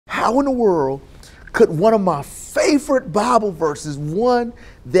how in the world could one of my favorite Bible verses, one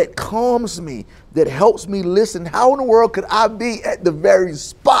that calms me, that helps me listen, how in the world could I be at the very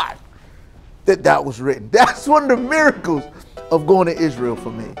spot that was written? That's one of the miracles of going to Israel for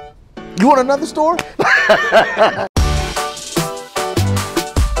me. You want another story?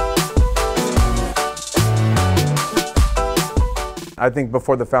 I think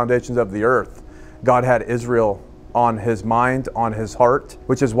before the foundations of the earth, God had Israel on his mind, on his heart,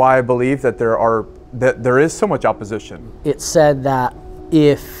 which is why I believe that there is so much opposition. It said that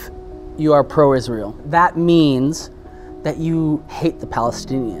if you are pro-Israel, that means that you hate the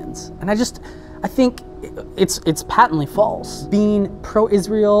Palestinians. And I think it's patently false. Being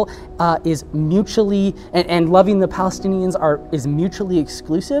pro-Israel is mutually, and loving the Palestinians is mutually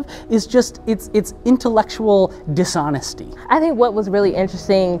exclusive, is just, it's intellectual dishonesty. I think what was really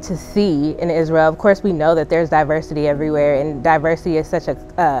interesting to see in Israel, of course we know that there's diversity everywhere, and diversity is such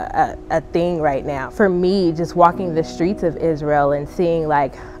a thing right now. For me, just walking the streets of Israel and seeing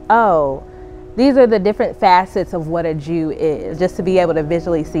like, oh, these are the different facets of what a Jew is, just to be able to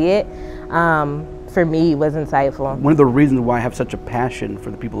visually see it, for me was insightful. One of the reasons why I have such a passion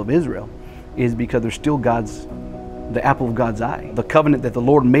for the people of Israel is because they're still the apple of God's eye. The covenant that the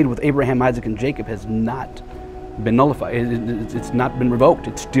Lord made with Abraham, Isaac, and Jacob has not been nullified. It's not been revoked.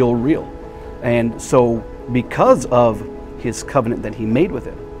 It's still real. And so because of his covenant that he made with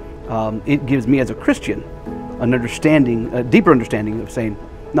it, it gives me as a Christian an understanding, a deeper understanding of saying,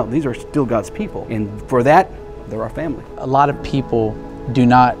 no, these are still God's people. And for that, they're our family. A lot of people do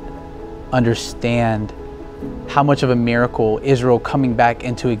not understand how much of a miracle Israel coming back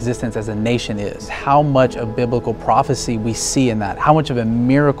into existence as a nation is, how much of biblical prophecy we see in that, how much of a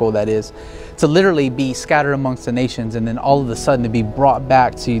miracle that is to literally be scattered amongst the nations and then all of a sudden to be brought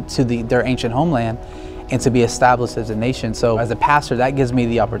back to their ancient homeland and to be established as a nation. So as a pastor, that gives me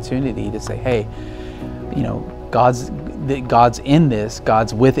the opportunity to say, hey, you know, God's in this,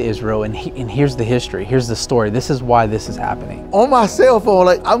 God's with Israel, and here's the history, here's the story, this is why this is happening. On my cell phone,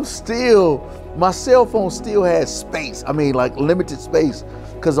 like my cell phone still has space. I mean, like limited space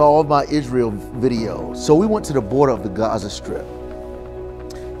because of all of my Israel videos. So we went to the border of the Gaza Strip.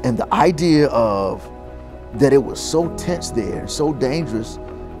 And the idea of that it was so tense there, so dangerous,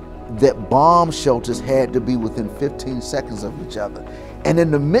 that bomb shelters had to be within 15 seconds of each other. And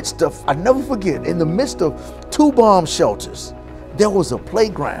in the midst of, I never forget, in the midst of 2 bomb shelters, there was a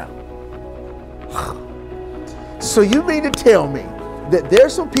playground. So you mean to tell me that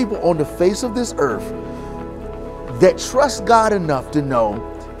there's some people on the face of this earth that trust God enough to know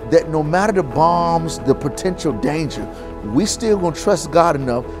that no matter the bombs, the potential danger, we still gonna trust God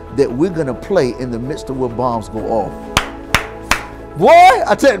enough that we're gonna play in the midst of where bombs go off. Boy,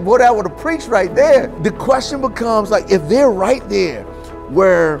 I tell you, boy, that would have preached right there. The question becomes like, if they're right there,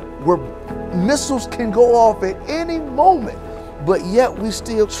 where missiles can go off at any moment, but yet we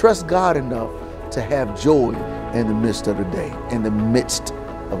still trust God enough to have joy in the midst of the day, in the midst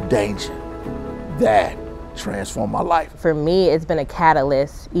of danger. That transformed my life. For me, it's been a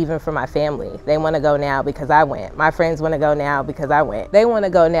catalyst even for my family. They want to go now because I went. My friends want to go now because I went. They want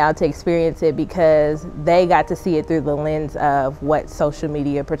to go now to experience it because they got to see it through the lens of what social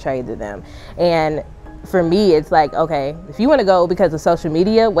media portrayed to them. And for me, it's like, okay, if you want to go because of social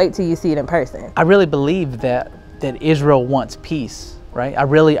media, wait till you see it in person. I really believe that Israel wants peace, right? I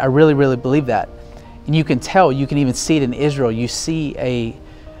really believe that. And you can tell, you can even see it in Israel. You see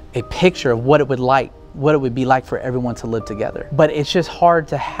a picture of what it would be like for everyone to live together. But it's just hard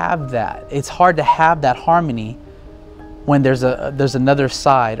to have that. It's hard to have that harmony when there's another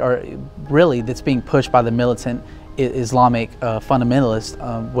side, or really that's being pushed by the militant Islamic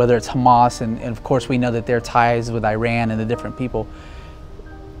fundamentalists, whether it's Hamas, and of course we know that their ties with Iran and the different people.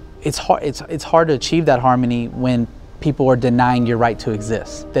 It's hard to achieve that harmony when people are denying your right to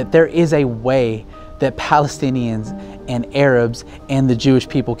exist. That there is a way that Palestinians and Arabs and the Jewish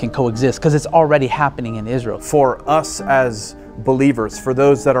people can coexist, because it's already happening in Israel. For us as believers, for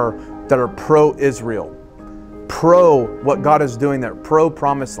those that are pro-Israel, pro what God is doing there,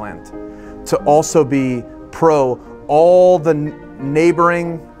 pro-Promised Land, to also be pro all the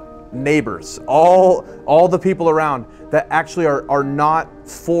neighboring neighbors, all the people around that actually are not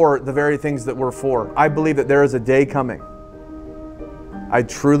for the very things that we're for. I believe that there is a day coming. I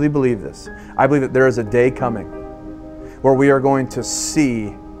truly believe this. I believe that there is a day coming where we are going to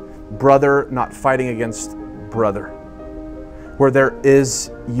see brother not fighting against brother, where there is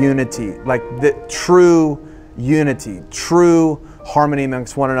unity, like the true unity, true harmony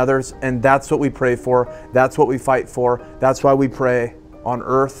amongst one another, and that's what we pray for, that's what we fight for, that's why we pray on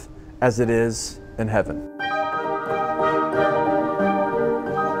earth as it is in heaven.